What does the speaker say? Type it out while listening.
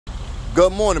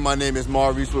Good morning, my name is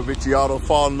Maurice with Richie Auto,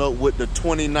 following up with the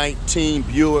 2019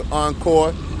 Buick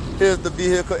Encore. Here's the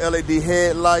vehicle, LED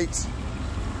headlights,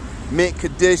 mint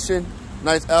condition,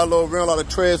 nice alloy rim, a lot of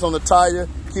treads on the tire,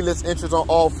 keyless entrance on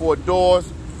all four doors,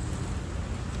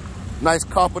 nice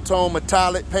copper tone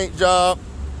metallic paint job,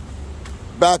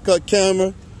 backup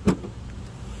camera,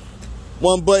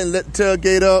 one button, let the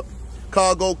tailgate up,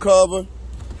 cargo cover.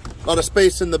 A lot of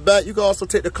space in the back. You can also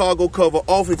take the cargo cover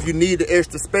off if you need the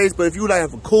extra space. But if you like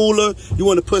have a cooler, you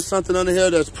want to put something under here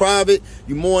that's private,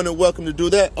 you're more than welcome to do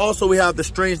that. Also, we have the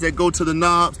strings that go to the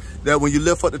knobs that when you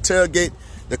lift up the tailgate,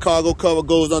 the cargo cover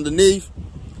goes underneath.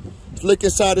 Let's look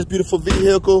inside this beautiful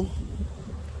vehicle.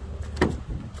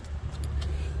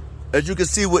 As you can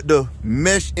see with the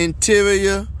mesh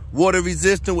interior, water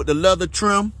resistant with the leather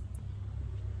trim,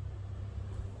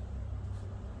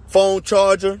 phone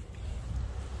charger,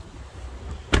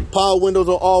 power windows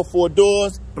on all four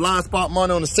doors, blind spot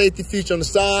monitor on the safety feature on the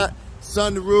side,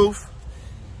 sunroof,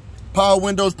 power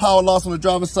windows, power locks on the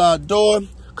driver's side door,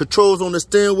 controls on the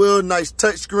steering wheel, nice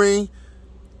touchscreen.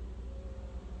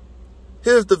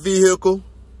 Here's the vehicle.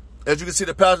 As you can see,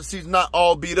 the passenger seat's not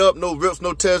all beat up, no rips,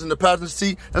 no tears in the passenger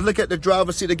seat. Let's look at the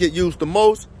driver's seat that get used the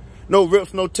most. No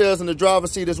rips, no tears in the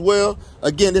driver's seat as well.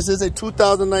 Again, this is a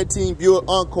 2019 Buick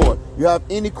Encore. If you have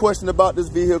any question about this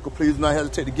vehicle, please do not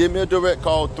hesitate to give me a direct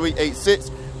call,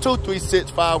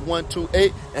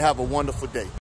 386-236-5128, and have a wonderful day.